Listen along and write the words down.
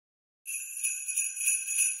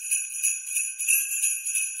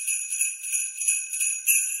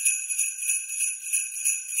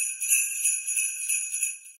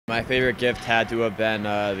My favorite gift had to have been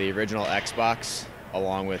the original Xbox,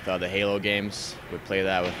 along with the Halo games. We'd play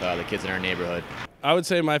that with the kids in our neighborhood. I would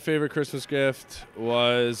say my favorite Christmas gift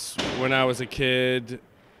was when I was a kid.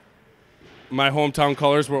 My hometown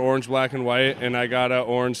colors were orange, black, and white, and I got an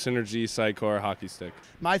orange Synergy Sidecore hockey stick.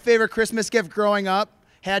 My favorite Christmas gift growing up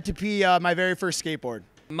had to be my very first skateboard.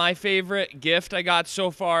 My favorite gift I got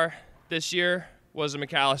so far this year was a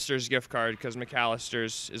McAllister's gift card, because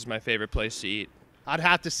McAllister's is my favorite place to eat. I'd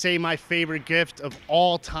have to say my favorite gift of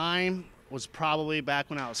all time was probably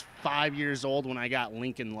back when I was 5 years old when I got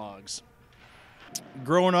Lincoln Logs.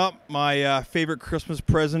 Growing up, my favorite Christmas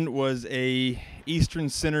present was a Eastern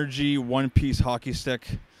Synergy one-piece hockey stick.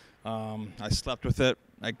 I slept with it.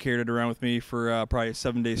 I carried it around with me for probably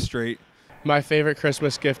 7 days straight. My favorite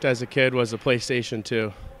Christmas gift as a kid was a PlayStation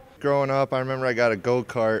 2. Growing up, I remember I got a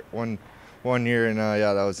go-kart one year, and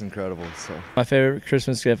yeah, that was incredible. So my favorite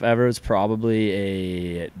Christmas gift ever was probably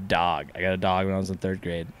a dog. I got a dog when I was in 3rd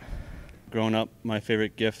grade. Growing up, my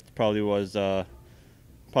favorite gift probably was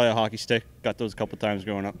probably a hockey stick. Got those a couple times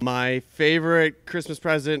growing up. My favorite Christmas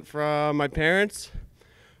present from my parents,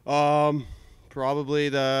 probably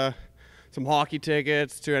some hockey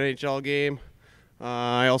tickets to an NHL game.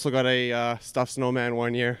 I also got a stuffed snowman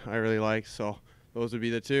one year I really liked, so those would be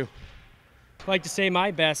the two. I'd like to say my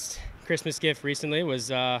best Christmas gift recently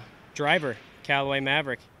was Driver, Callaway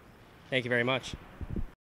Maverick. Thank you very much.